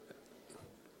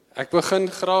Ek begin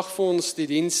graag vir ons die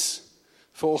diens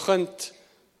vanoggend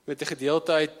met 'n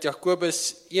gedeelte uit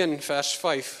Jakobus 1 vers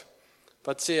 5,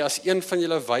 wat sê, as een van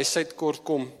julle wysheid kort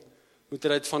kom, moet hy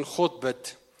dit van God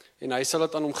bid, en hy sal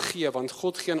dit aan hom gee, want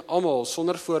God gee aan almal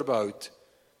sonder voorbehoud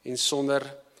en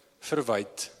sonder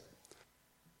verwyd.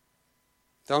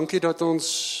 Dankie dat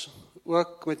ons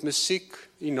ook met musiek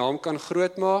U naam kan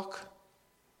grootmaak,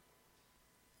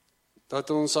 dat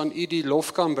ons aan U die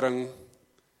lof kan bring,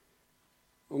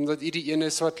 omdat U die een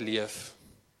is wat leef,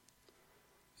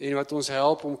 en wat ons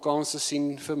help om kans te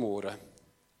sien vir môre.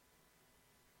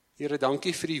 Here,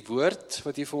 dankie vir die woord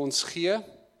wat U vir ons gee,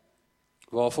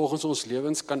 waar volgens ons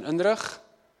lewens kan inrig.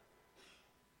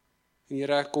 En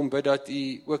Here, ek kom bid dat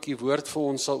U ook die woord vir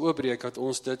ons sal oopbreek, dat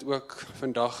ons dit ook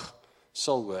vandag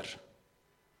sal hoor.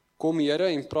 Kom Here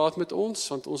en praat met ons,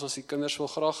 want ons as die kinders wil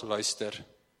graag luister.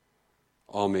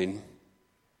 Amen.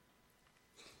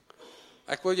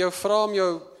 Ek wil jou vra om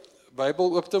jou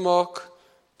Bybel oop te maak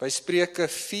by Spreuke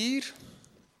 4.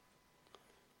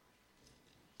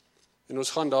 En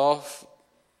ons gaan daar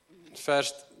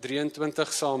vers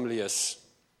 23 saam lees.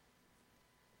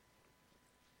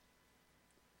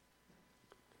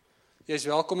 Jy is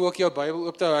welkom ook jou Bybel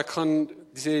oop te hou. Ek gaan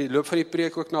die loop van die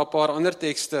preek ook na 'n paar ander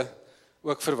tekste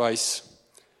ook verwys.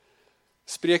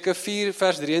 Spreuke 4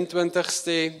 vers 23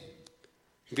 sê,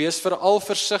 wees veral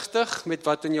versigtig met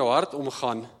wat in jou hart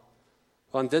omgaan,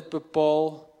 want dit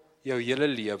bepaal jou hele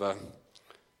lewe.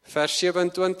 Vers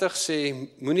 27 sê,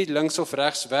 moenie links of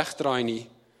regs wegdraai nie,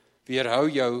 weerhou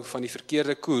jou van die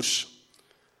verkeerde koers.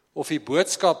 Of die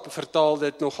boodskap vertaal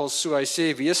dit nogal so, hy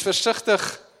sê, wees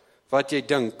versigtig wat jy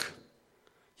dink.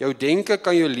 Jou denke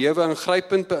kan jou lewe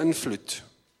ingrypend beïnvloed.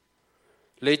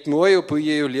 Let mooi op hoe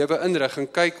jy jou lewe inrig en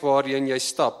kyk waarheen jy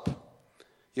stap.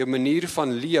 Jou manier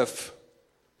van leef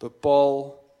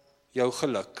bepaal jou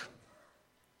geluk.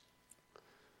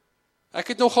 Ek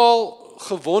het nogal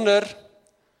gewonder,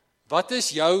 wat is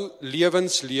jou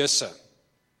lewenslese?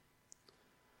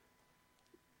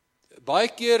 Baie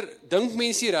keer dink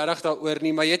mense nie regtig daaroor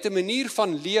nie, maar jy het 'n manier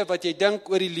van leef wat jy dink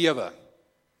oor die lewe.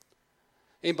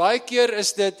 En baie keer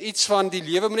is dit iets van die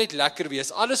lewe moet net lekker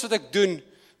wees. Alles wat ek doen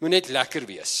moet net lekker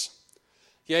wees.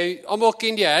 Jy almal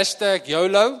ken die hashtag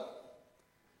YOLO.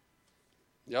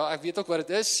 Ja, ek weet ook wat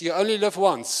dit is. You only live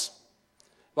once.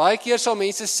 Baie keer sal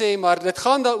mense sê, maar dit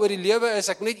gaan daaroor die lewe is,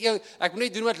 ek moet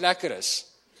net doen wat lekker is.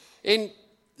 En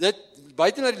dit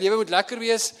buite na die lewe moet lekker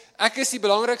wees, ek is die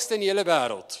belangrikste in die hele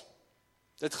wêreld.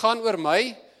 Dit gaan oor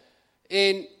my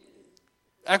en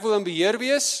ek wil in beheer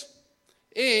wees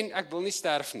en ek wil nie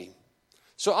sterf nie.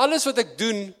 So alles wat ek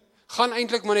doen, gaan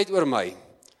eintlik maar net oor my.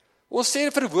 Ons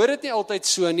sê verwoord dit nie altyd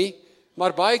so nie,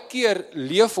 maar baie keer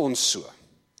leef ons so.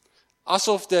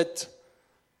 Asof dit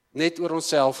net oor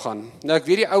onsself gaan. Nou ek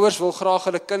weet die ouers wil graag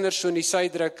hulle kinders so in die sy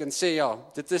druk en sê ja,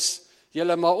 dit is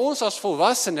julle, maar ons as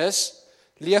volwassenes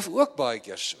leef ook baie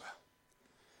keer so.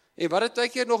 En wat dit baie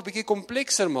keer nog bietjie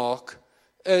komplekser maak,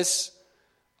 is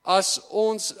as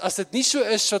dit nie so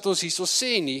is wat ons hierso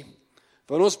sê nie,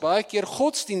 wil ons baie keer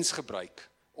godsdiens gebruik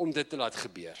om dit te laat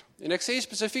gebeur. En ek sê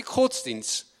spesifiek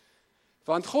godsdiens,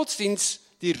 want godsdiens,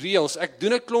 die reëls, ek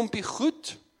doen 'n klompie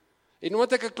goed, en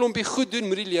omdat ek 'n klompie goed doen,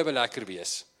 moet die lewe lekker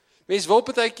wees. Mens wil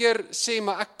partykeer sê,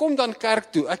 maar ek kom dan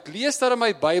kerk toe, ek lees daar in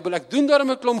my Bybel, ek doen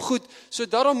daarom 'n klomp goed, so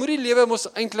daarom moet die lewe mos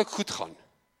eintlik goed gaan.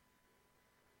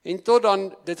 En tot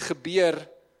dan dit gebeur,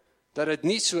 dat dit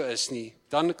nie so is nie,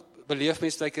 dan beleef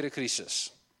mens partykeer 'n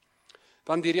krisis.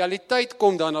 Want die realiteit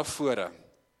kom dan na vore.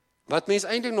 Wat mens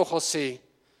eintlik nogal sê,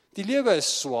 die lewe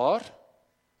is swaar.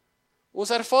 Ons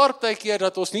ervaar partykeer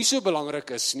dat ons nie so belangrik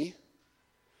is nie,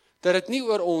 dat dit nie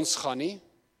oor ons gaan nie,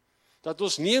 dat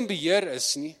ons nie in beheer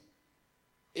is nie,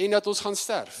 en dat ons gaan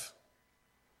sterf.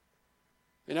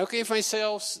 En nou kan jy by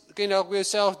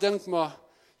jouself dink, maar,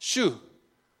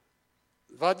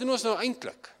 wat doen ons nou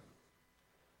eintlik?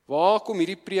 Waar kom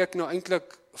hierdie preek nou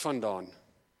eintlik vandaan?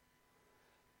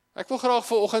 Ek wil graag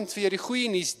vanoggend vir julle die goeie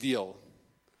nuus deel,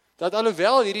 dat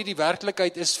alhoewel hierdie die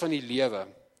werklikheid is van die lewe,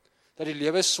 dat die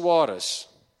lewe swaar is,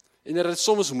 en dat dit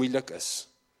soms moeilik is,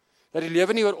 dat die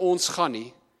lewe nie oor ons gaan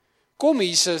nie, kom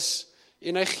Jesus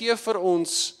en hy gee vir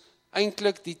ons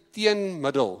eintlik die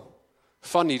teenmiddel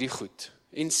van hierdie goed,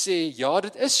 en sê, ja,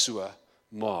 dit is so,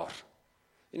 maar.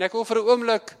 En ek wil vir 'n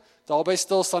oomblik daarby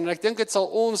stil staan, en ek dink dit sal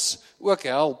ons ook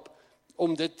help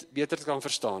om dit beter te kan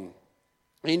verstaan.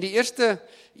 En die eerste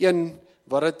een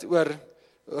wat dit oor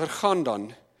gaan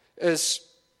dan, is,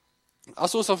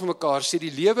 as ons dan vir mekaar sê,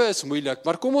 die lewe is moeilik,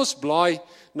 maar kom ons blaai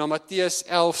na Matteus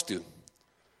 11 toe.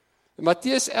 In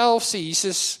Matteus 11 sê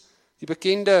Jesus die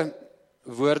bekende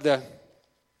woorde,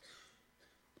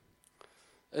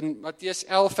 In Matteus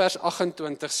 11 vers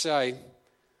 28 sê hy,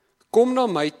 kom na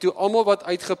my toe almal wat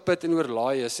uitgeput en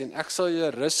oorlaai is en ek sal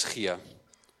julle rus gee.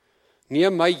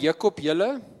 Neem my juk op julle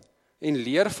en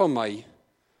leer van my,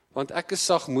 want ek is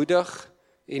sagmoedig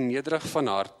en nederig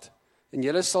van hart, en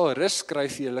julle sal rus kry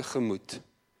vir julle gemoed.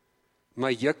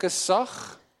 My juk is sag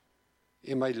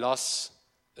en my las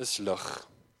is lig.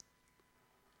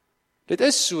 Dit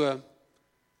is so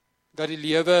dat die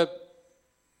lewe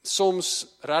soms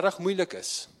regtig moeilik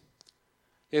is.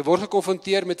 Jy word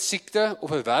gekonfronteer met siekte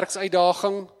of 'n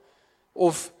werksuitdaging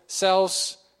of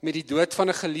selfs met die dood van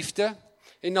 'n geliefde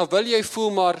en dan wil jy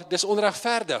voel maar dis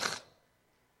onregverdig.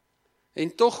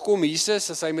 En tog kom Jesus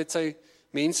as hy met sy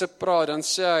mense praat, dan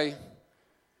sê hy,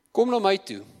 kom na my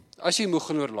toe as jy moeg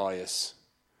en oorlaai is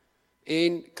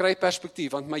en kry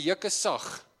perspektief, want my juk is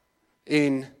sag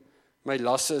en my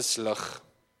lasse is lig.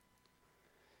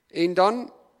 En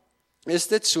dan is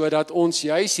dit so dat ons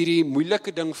juis hierdie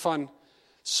moeilike ding van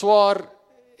swaar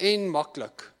en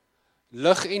maklik,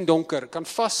 lig en donker kan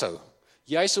vashou,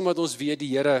 juis omdat ons weet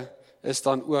die Here is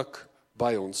dan ook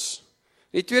by ons.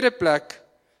 In die tweede plek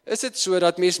is dit so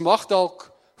dat mens mag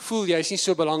dalk voel jy is nie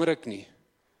so belangrik nie.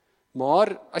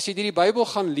 Maar as jy die Bybel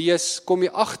gaan lees, kom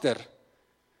jy agter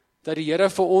dat die Here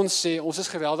vir ons sê, ons is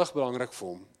geweldig belangrik vir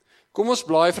hom. Kom ons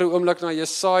blaai vir 'n oomblik na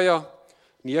Jesaja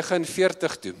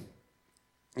 49 toe.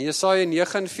 In Jesaja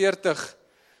 49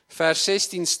 vers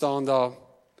 16 staan daar,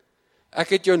 ek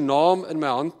het jou naam in my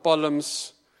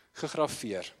handpalms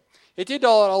gegraveer. Het jy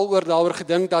daaroor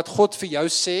gedink dat God vir jou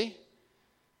sê,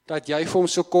 dat jy vir hom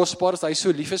so kosbaar is, hy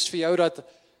so lief is vir jou, dat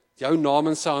jou naam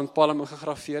in sy handpalm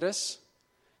gegraveer is?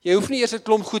 Jy hoef nie eers 'n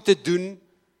klomp goed te doen,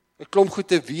 'n klomp goed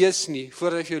te wees nie,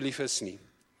 voordat hy vir jou lief is nie.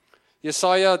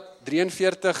 Jesaja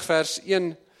 43 vers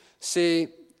 1 sê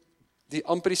die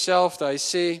amper dieselfde, hy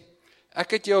sê,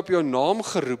 ek het jou op jou naam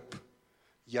geroep,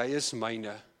 jy is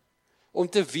myne. Om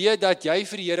te weet dat jy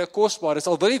vir die Here kosbaar is,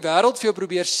 al wil die wêreld vir jou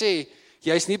probeer sê,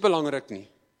 jy is nie belangrik nie.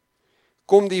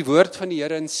 Kom die woord van die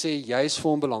Here en sê, jy is vir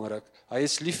hom belangrik, hy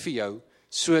is lief vir jou,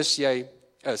 soos jy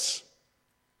is.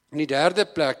 In die derde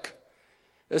plek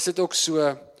is dit ook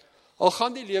so, al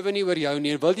gaan die lewe nie oor jou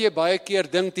nie, en wil jy baie keer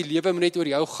dink die lewe moet net oor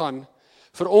jou gaan,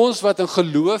 vir ons wat in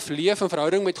geloof leef, en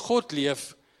verhouding met God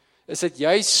leef, is dit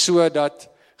juist so dat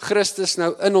Christus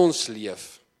nou in ons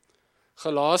leef.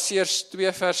 Galasiërs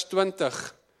 2 vers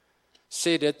 20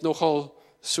 sê dit nogal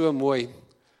so mooi.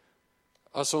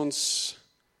 As ons,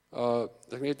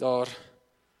 ek net daar,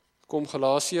 kom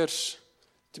Galasiërs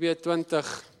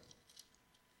 2:20,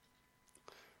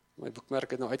 my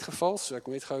boekmerk het nou uitgeval, so ek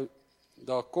moet net gou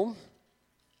daar kom.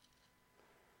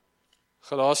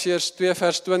 Galasiërs 2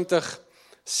 vers 20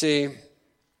 sê,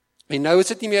 en nou is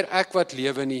dit nie meer ek wat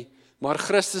lewe nie, maar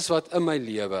Christus wat in my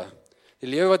lewe. Die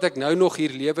lewe wat ek nou nog hier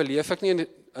lewe, leef ek nie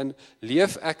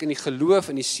leef ek in die geloof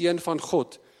in die Seun van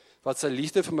God, wat sy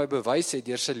liefde vir my bewys het,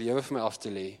 deur sy lewe vir my af te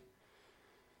lê.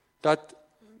 Dat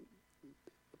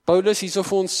Paulus hierso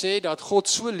vir ons sê, dat God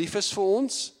so lief is vir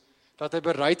ons, dat hy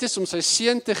bereid is om sy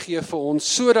Seun te gee vir ons,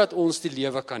 sodat ons die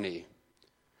lewe kan hê.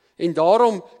 En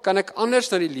daarom kan ek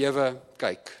anders na die lewe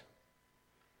kyk.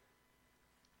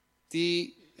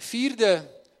 Die vierde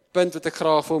punt wat ek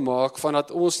graag wil maak, van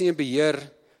dat ons nie in beheer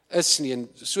is nie, en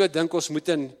so dink ons moet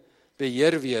in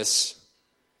beheer wees.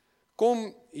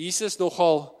 Kom Jesus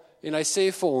nogal, en hy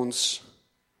sê vir ons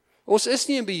is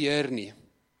nie in beheer nie,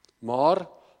 maar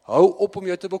hou op om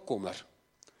jou te bekommer.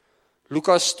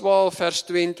 Lukas 12 vers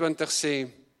 22 sê,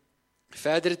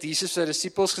 verder het Jesus sy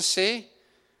disippels gesê,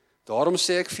 daarom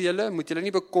sê ek vir julle, moet julle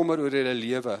nie bekommer oor julle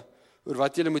lewe, oor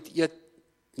wat julle moet eet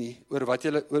nie, oor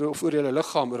julle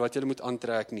liggaam, oor wat julle moet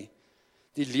aantrek nie.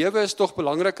 Die lewe is tog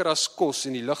belangriker as kos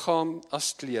en die liggaam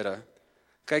as klere.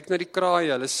 Kyk na die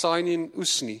kraaie, hulle saai nie en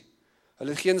oes nie.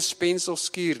 Hulle het geen spens of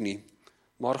skuur nie,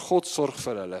 maar God sorg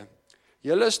vir hulle.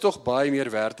 Julle is tog baie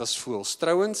meer werd as voëls.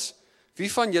 Trouwens, wie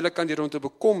van julle kan hierom te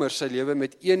bekommer sy lewe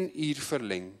met 1 uur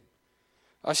verleng?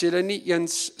 As julle nie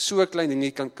eens so 'n klein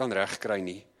dingie kan regkry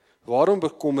nie, waarom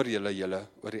bekommer julle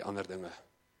oor die ander dinge?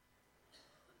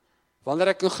 Wanneer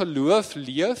ek in geloof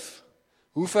leef,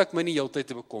 hoef ek my nie heeltyd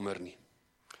te bekommer nie.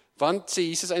 Want sê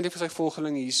Jesus eintlik vir sy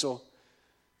volgelinge hierso,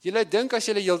 julle dink as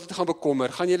julle heeltyd gaan bekommer,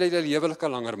 gaan julle lewe lekker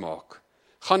langer maak.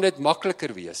 Gaan dit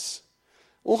makliker wees.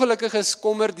 Ongelukkig is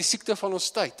kommer die siekte van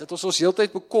ons tyd, dat ons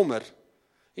heeltyd bekommer.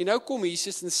 En nou kom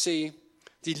Jesus en sê,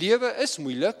 die lewe is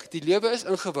moeilik, die lewe is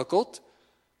ingewikkeld,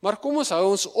 maar kom ons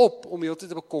hou ons op om heeltyd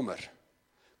te bekommer.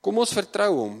 Kom ons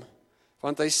vertrou hom,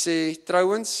 want hy sê,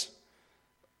 trouwens,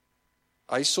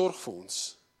 hy sorg vir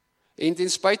ons. En ten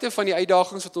spyte van die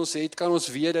uitdagings wat ons het, kan ons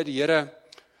weet dat die Here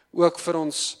ook vir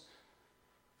ons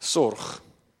sorg.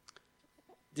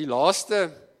 die laaste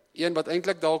een wat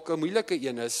eintlik dalk 'n moeilike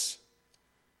een is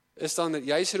dan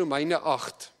juis Romeine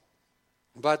 8,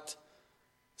 wat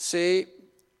sê,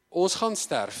 ons gaan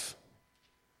sterf.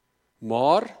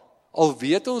 Maar, al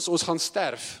weet ons gaan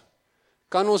sterf,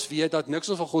 kan ons weet dat niks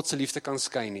ons van God se liefde kan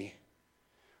skei nie.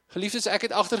 Geliefdes, ek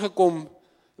het agtergekom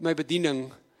in my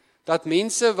bediening, dat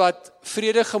mense wat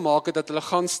vrede gemaak het, dat hulle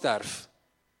gaan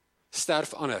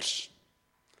sterf anders.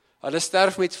 Hulle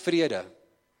sterf met vrede.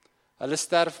 Hulle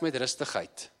sterf met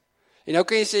rustigheid. En nou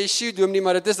kan jy sê, sjoe, dominee,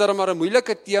 maar dit is daarom maar 'n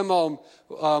moeilike tema om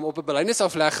op 'n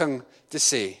belydenisaflegging te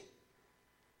sê.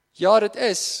 Ja, dit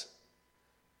is.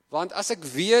 Want as ek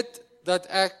weet dat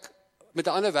ek met 'n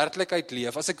ander werklikheid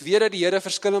leef, as ek weet dat die Here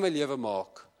verskil in my lewe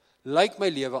maak, lyk my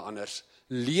lewe anders,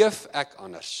 leef ek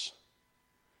anders.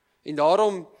 En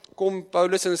daarom kom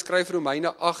Paulus en skryf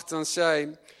Romeine 8, dan sê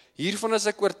hy, hiervan is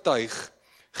ek oortuig,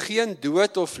 geen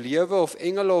dood of lewe of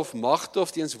engele of magte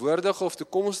of teenswoordige of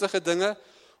toekomstige dinge,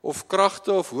 of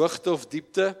kragte of hoogte of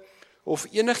diepte, of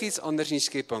enigiets anders in die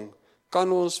skepping,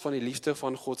 kan ons van die liefde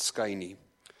van God skei nie.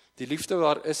 Die liefde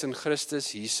waar is in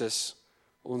Christus Jesus,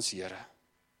 ons Here.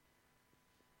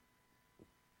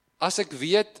 As ek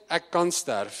weet, ek kan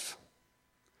sterf,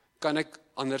 kan ek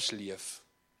anders leef.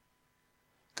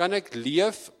 Kan ek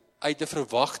leef uit 'n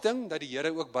verwagting, dat die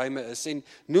Here ook by my is, en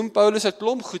noem Paulus 'n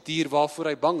klomp goed hier, waarvoor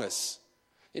hy bang is.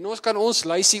 En ons kan ons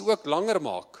lysie ook langer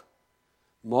maak,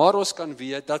 maar ons kan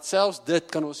weet, dat selfs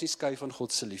dit kan ons nie skei van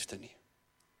God se liefde nie.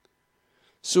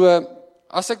 So,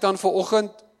 as ek dan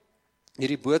vanoggend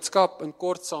hierdie boodskap in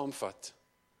kort saamvat,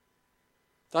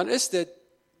 dan is dit,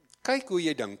 kyk hoe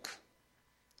jy dink.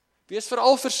 Wees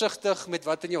veral versigtig met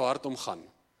wat in jou hart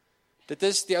omgaan. Dit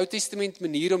is die Ou Testament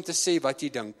manier om te sê wat jy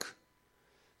dink.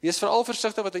 Wees veral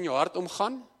versigtig wat in jou hart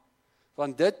omgaan,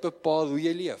 want dit bepaal hoe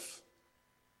jy leef.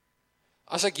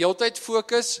 As ek heeltyd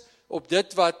fokus op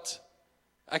dit wat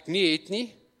ek nie het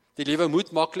nie, die lewe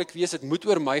moet maklik wees, dit moet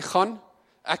oor my gaan,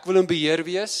 ek wil in beheer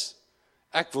wees,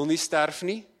 ek wil nie sterf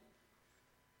nie,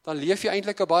 dan leef jy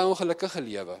eintlik 'n baie ongelukkige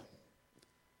lewe.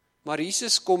 Maar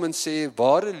Jesus kom en sê,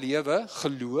 ware lewe,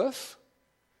 geloof,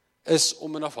 is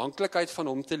om in afhanklikheid van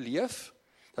hom te leef,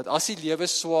 dat as die lewe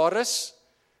swaar is,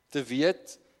 te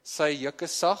weet, sy juk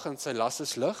is sag en sy las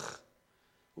is lig,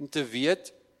 om te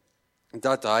weet,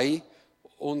 dat hy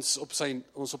ons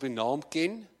op die naam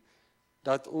ken,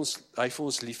 dat hy vir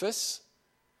ons lief is,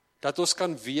 dat ons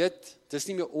kan weet, dis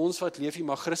nie meer ons wat leef nie,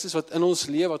 maar Christus wat in ons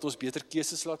leef, wat ons beter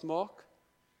keuses laat maak,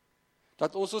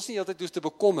 dat ons nie altyd hoef te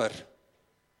bekommer,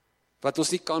 wat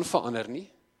ons nie kan verander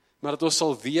nie, maar dat ons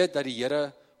sal weet, dat die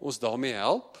Here ons daarmee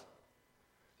help,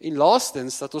 en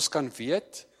laastens, dat ons kan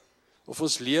weet, of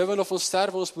ons lewe of ons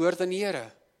sterf, ons behoort aan die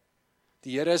Here.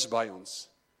 Die Here is by ons.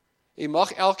 En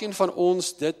mag elkeen van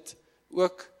ons dit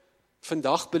ook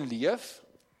vandag beleef,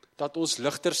 dat ons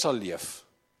ligter sal leef.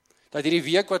 Dat hierdie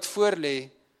week wat voorlê,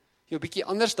 jou bietjie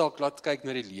anders dalk laat kyk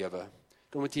na die lewe.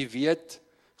 Omdat jy weet,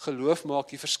 geloof maak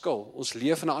die verskil. Ons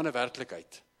leef in 'n ander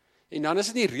werklikheid. En dan is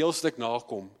dit nie reëls wat ek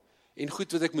nakom, en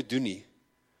goed wat ek moet doen nie.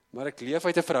 Maar ek leef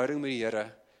uit 'n verhouding met die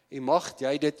Here, en mag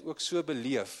jy dit ook so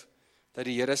beleef, dat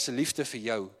die Here se liefde vir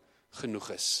jou genoeg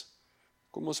is.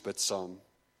 Kom ons bid saam.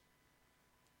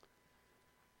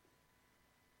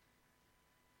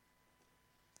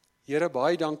 Here,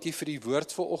 baie dankie vir die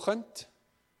woord vanoggend.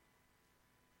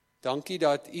 Dankie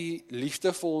dat u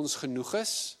liefde vir ons genoeg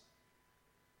is.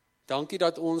 Dankie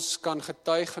dat ons kan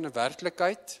getuig van 'n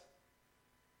werklikheid,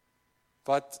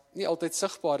 wat nie altyd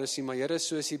sigbaar is nie, maar Here,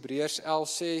 soos Hebreërs 11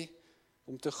 sê,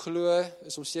 om te glo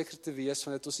is om seker te wees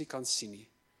van dit ons nie kan sien nie.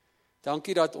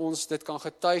 Dankie dat ons dit kan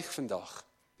getuig vandag,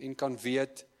 en kan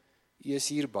weet, u is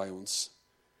hier by ons.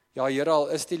 Ja, Here, al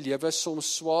is die lewe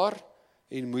soms swaar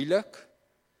en moeilik,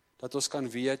 dat ons kan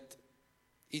weet,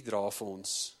 u dra vir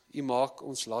ons, u maak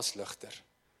ons las ligter.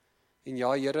 En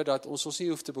ja, Here, dat ons nie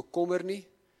hoef te bekommer nie,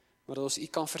 maar dat ons u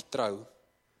kan vertrou,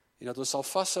 en dat ons sal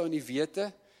vashou in die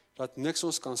wete, dat niks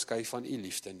ons kan skei van u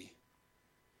liefde nie.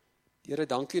 Here,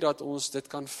 dankie dat ons dit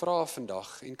kan vra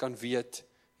vandag, en kan weet,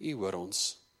 u hoor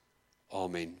ons.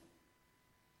 Amen.